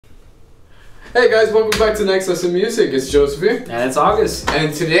Hey guys, welcome back to Next Lesson Music. It's Joseph here. And it's August.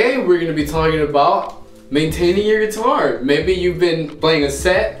 And today we're going to be talking about maintaining your guitar. Maybe you've been playing a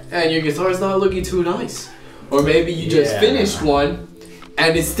set and your guitar's not looking too nice. Or maybe you just finished one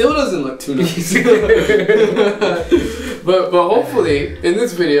and it still doesn't look too nice. But hopefully in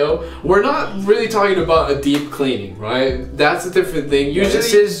this video we're not really talking about a deep cleaning, right? That's a different thing. Usually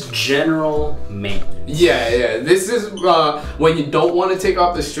this is general maintenance. Yeah. This is when you don't want to take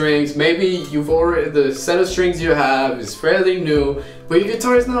off the strings. Maybe the set of strings you have is fairly new, but your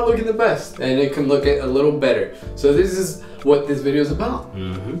guitar is not looking the best, and it can look a little better. So this is what this video is about.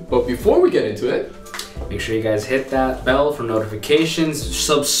 But before we get into it, make sure you guys hit that bell for notifications,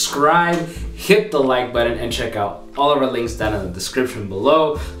 subscribe, hit the like button, and check out all of our links down in the description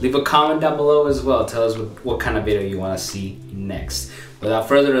below. Leave a comment down below as well. Tell us what kind of video you want to see next. Without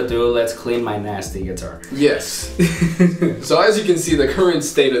further ado, let's clean my nasty guitar. Yes. So as you can see, the current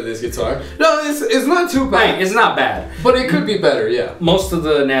state of this guitar, no, it's not too bad. Right, it's not bad. But it could be better, yeah. Most of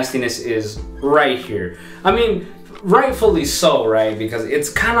the nastiness is right here. I mean, rightfully so, right? Because it's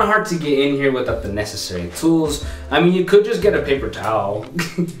kind of hard to get in here without the necessary tools. I mean, you could just get a paper towel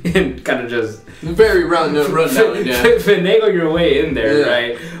and kind of just very run down, yeah. Finagle your way in there, yeah.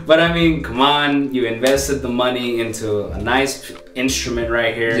 Right? But I mean, come on, you invested the money into a nice instrument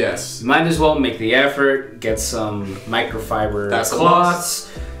right here. Yes. You might as well make the effort, get some microfiber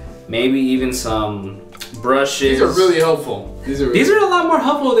cloths, maybe even some brushes. These are really helpful. These are a lot more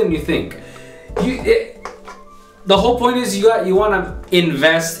helpful than you think. The whole point is you want to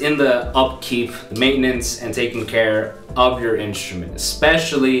invest in the upkeep, the maintenance, and taking care of your instrument,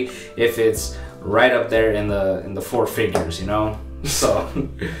 especially if it's right up there in the four figures, you know. So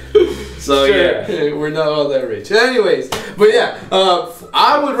sure. Yeah, we're not all that rich. Anyways, but yeah,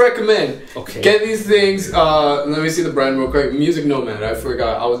 I would recommend get these things. Let me see the brand real quick. Music Nomad. I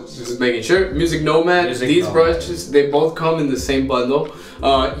forgot. I was just making sure. Music Nomad. These brushes, they both come in the same bundle.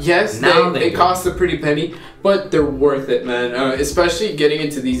 Yes, they cost a pretty penny, but they're worth it, man. Especially getting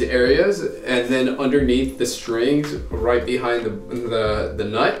into these areas and then underneath the strings, right behind the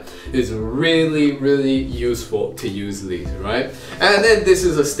nut, is really useful to use these, right? And then this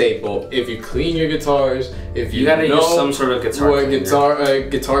is a staple. If you clean your guitars, if you gotta use some sort of guitar cleaner. What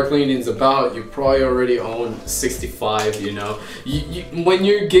guitar cleaning is about, you probably already own 65. You know, when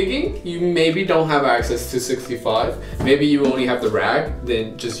you're gigging, you maybe don't have access to 65. Maybe you only have the rag.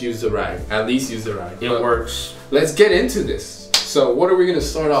 Then just use the rag. At least use the rag. It works. Let's get into this. So what are we gonna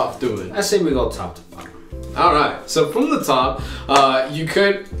start off doing? I say we go top to bottom. All right. So from the top, you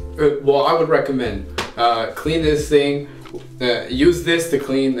could. Well, I would recommend clean this thing. Use this to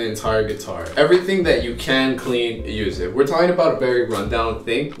clean the entire guitar. Everything that you can clean, use it. We're talking about a very rundown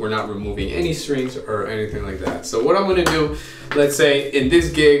thing. We're not removing any strings or anything like that. So what I'm gonna do, let's say in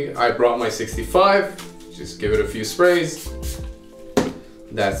this gig, I brought my 65. Just give it a few sprays.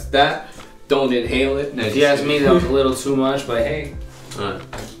 That's that. Don't inhale it. If you ask me, that was a little too much, but hey.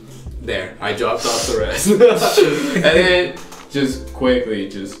 There, I dropped off the rest. And then just quickly,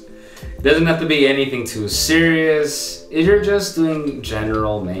 doesn't have to be anything too serious. If you're just doing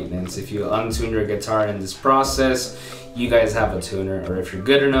general maintenance, if you untune your guitar in this process, you guys have a tuner, or if you're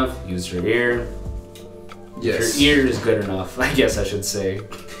good enough, use your ear. Yes. If your ear is good enough, I guess I should say.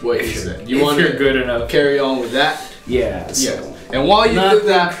 What you said. You're good enough. Carry on with that. Yeah. So yeah. And while you do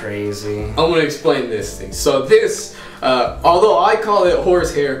that, crazy. I'm gonna explain this thing. So this, although I call it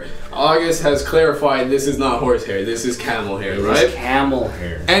horsehair, August has clarified this is not horsehair. This is camel hair, right? It's camel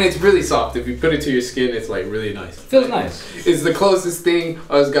hair. And it's really soft. If you put it to your skin, it's like really nice. Feels nice. It's the closest thing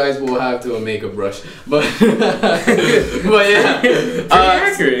us guys will have to a makeup brush. But yeah. Pretty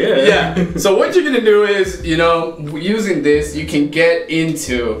accurate, yeah. Yeah. So what you're gonna do is, you know, using this, you can get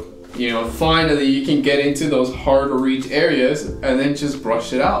into, you know, finally you can get into those hard to reach areas and then just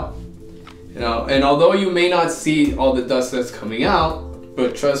brush it out. You know, and although you may not see all the dust that's coming out,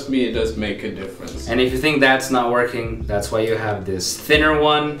 but trust me, it does make a difference. And if you think that's not working, that's why you have this thinner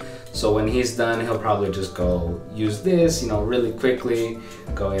one. So when he's done, he'll probably just go use this, you know, really quickly,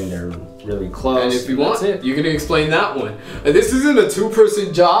 go in there really close. And if you want, you can explain that one. This isn't a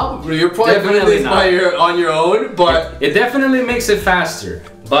two-person job. You're probably doing this on your own, but it definitely makes it faster,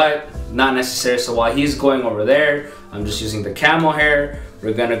 but not necessary. So while he's going over there, I'm just using the camel hair.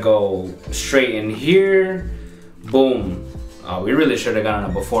 We're gonna go straight in here. Boom. We really should have gotten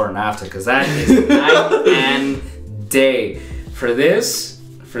a before and after, because that is night and day. For this,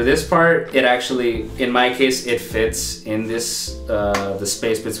 For this part, it actually, in my case, it fits in this, the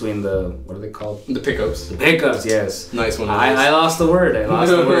space between the, what are they called? The pickups. The pickups, yes. Nice one. I lost the word.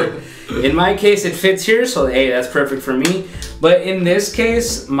 In my case, it fits here, so hey, that's perfect for me. But in this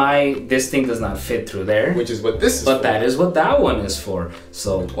case, this thing does not fit through there. Which is what this is But for. that is what that one is for.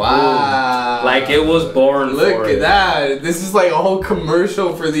 So, wow. Boom. Like it was born Look for at it. that. This is like a whole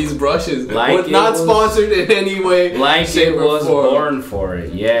commercial for these brushes. Like not sponsored in any way. Like shape, it was or form. born for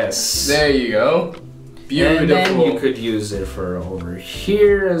it, yes. There you go. Beautiful. And then you could use it for over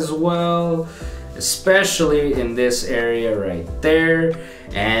here as well, especially in this area right there.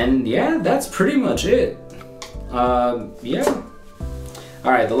 And yeah, that's pretty much it. Yeah.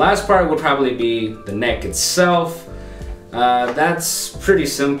 All right, the last part would probably be the neck itself. That's pretty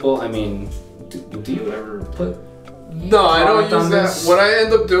simple. I mean, do you ever put? No, I don't use that. This? What I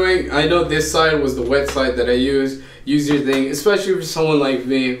end up doing, I know this side was the wet side that I use. Use your thing, especially for someone like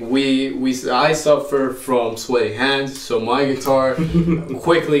me. I suffer from sweaty hands, so my guitar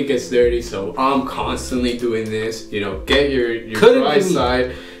quickly gets dirty. So I'm constantly doing this. You know, get your dry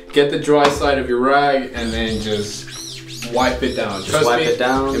side, get the dry side of your rag, and then just wipe it down. Just wipe it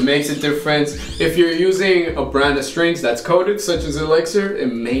down. It makes a difference. If you're using a brand of strings that's coated, such as Elixir,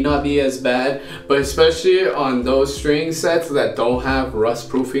 it may not be as bad, but especially on those string sets that don't have rust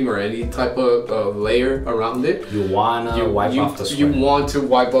proofing or any type of layer around it, you wanna wipe off the sweat. You want to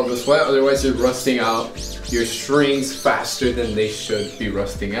wipe off the sweat, otherwise you're rusting out your strings faster than they should be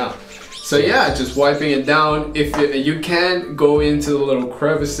rusting out. So yeah, just wiping it down. If you can go into the little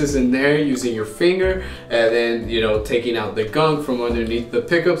crevices in there using your finger, and then, you know, taking out the gunk from underneath the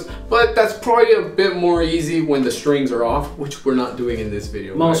pickups. But that's probably a bit more easy when the strings are off, which we're not doing in this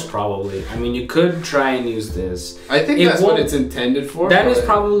video. Most right? probably. I mean, you could try and use this. I think that's what it's intended for. That is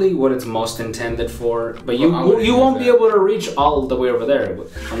probably what it's most intended for. But you won't be able to reach all the way over there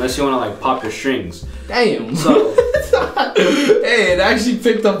unless you want to like pop your strings. Damn. So hey, it actually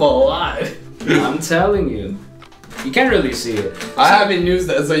picked up a lot. I'm telling you, you can't really see it. I haven't used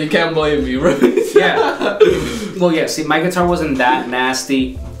that, so you can't blame me, right? Yeah. Well, yeah. See, my guitar wasn't that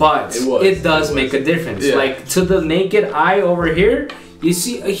nasty, but it does make a difference. Yeah. Like to the naked eye over here, you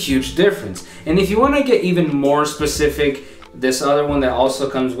see a huge difference. And if you want to get even more specific, this other one that also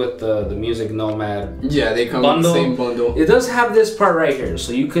comes with the Music Nomad. Yeah, they come in the same bundle. It does have this part right here,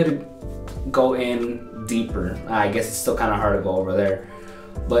 so you could go in deeper. I guess it's still kind of hard to go over there.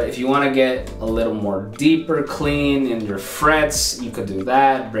 But if you want to get a little more deeper clean in your frets, you could do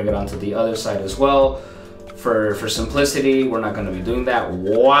that. Bring it onto the other side as well. For simplicity, we're not going to be doing that.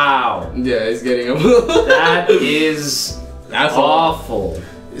 Wow. Yeah, it's getting a That's awful.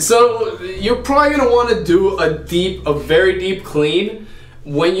 So you're probably going to want to do a very deep clean.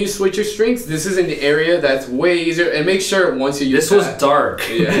 When you switch your strings, this is an area that's way easier, and make sure once you use this was dark,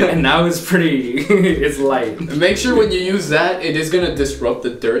 and now it's pretty, it's light. Make sure when you use that, it is gonna disrupt the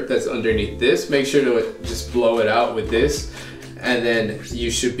dirt that's underneath this. Make sure to just blow it out with this, and then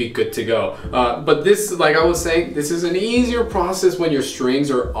you should be good to go. But this, like I was saying, this is an easier process when your strings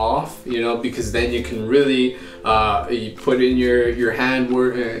are off, you know, because then you can really you put in your hand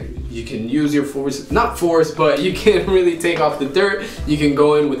where you can use your not force, but you can really take off the dirt. You can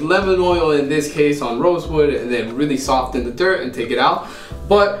go in with lemon oil, in this case on rosewood, and then really soften the dirt and take it out.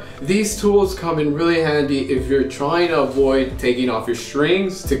 But these tools come in really handy if you're trying to avoid taking off your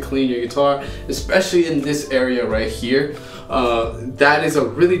strings to clean your guitar, especially in this area right here. That is a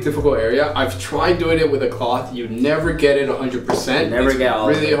really difficult area. I've tried doing it with a cloth. You never get it 100%. Never get all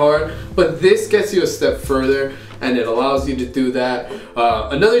really hard. But this gets you a step further, and it allows you to do that.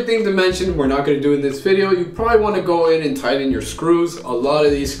 Another thing to mention, we're not going to do in this video, you probably want to go in and tighten your screws. A lot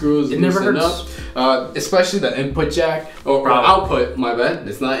of these screws loosen up, especially the input jack, or output, my bad,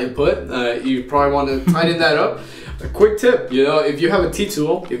 it's not input. You probably want to tighten that up. A quick tip, you know, if you have a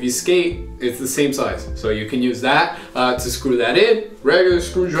T-tool, if you skate, it's the same size. So you can use that to screw that in. Regular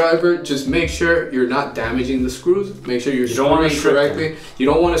screwdriver, just make sure you're not damaging the screws. Make sure you're screwing correctly. You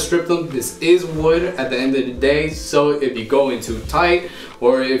don't want to strip them. This is wood at the end of the day, so if you go in too tight,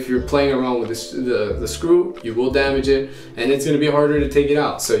 or if you're playing around with the screw, you will damage it, and it's going to be harder to take it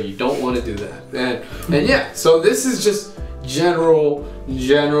out. So you don't want to do that. And yeah, so this is just general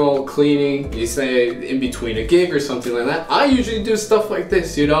cleaning. You say in between a gig or something like that. I usually do stuff like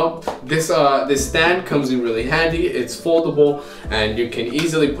this, you know. This stand comes in really handy. It's foldable, and you can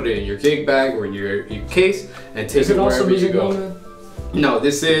easily put it in your gig bag or your case and take it wherever you go. No,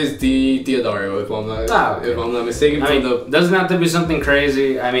 this is the Diodario, if I'm not mistaken. I mean, doesn't have to be something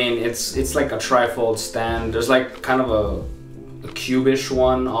crazy. I mean, it's like a trifold stand. There's like kind of a cubish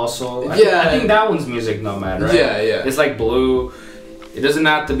one also. I think that one's Music Nomad, right? Yeah. It's like blue. It doesn't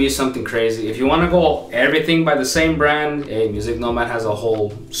have to be something crazy. If you want to go everything by the same brand, hey, Music Nomad has a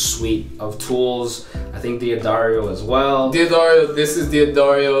whole suite of tools. I think the Addario as well. The Addario, this is the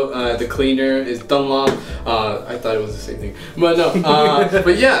Addario. The cleaner is Dunlop. I thought it was the same thing, but no.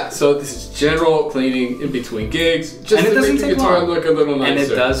 But yeah, so this is general cleaning in between gigs, just to make the guitar look a little nicer. And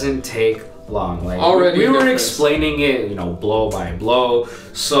it doesn't take long. Like already we were explaining it, you know, blow by blow,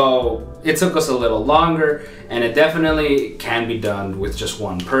 so it took us a little longer, and it definitely can be done with just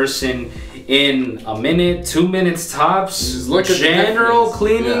one person in a minute, 2 minutes tops. Look at general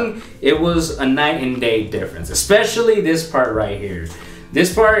cleaning, it was a night and day difference, especially this part right here.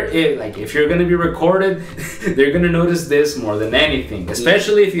 This part, like if you're gonna be recorded, they're gonna notice this more than anything,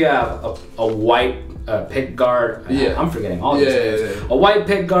 especially if you have a white pick guard. I'm forgetting all these names. A white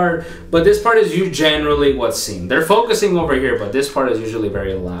pick guard, but this part is generally what's seen. They're focusing over here, but this part is usually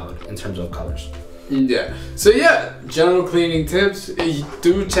very loud in terms of colors. Yeah. So yeah, general cleaning tips.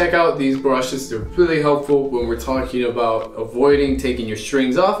 Do check out these brushes. They're really helpful when we're talking about avoiding taking your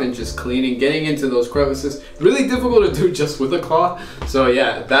strings off and just cleaning, getting into those crevices. Really difficult to do just with a cloth. So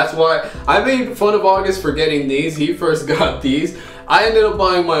yeah, that's why I made fun of August for getting these. He first got these. I ended up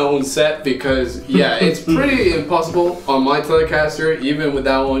buying my own set because, yeah, it's pretty impossible on my Telecaster, even with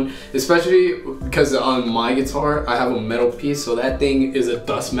that one, especially because on my guitar, I have a metal piece, so that thing is a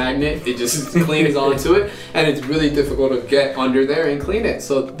dust magnet. It just clings onto it, and it's really difficult to get under there and clean it.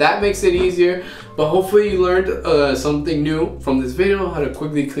 So that makes it easier, but hopefully you learned something new from this video, how to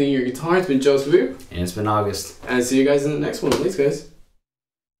quickly clean your guitar. It's been Joseph here. And it's been August. And see you guys in the next one. Thanks, guys.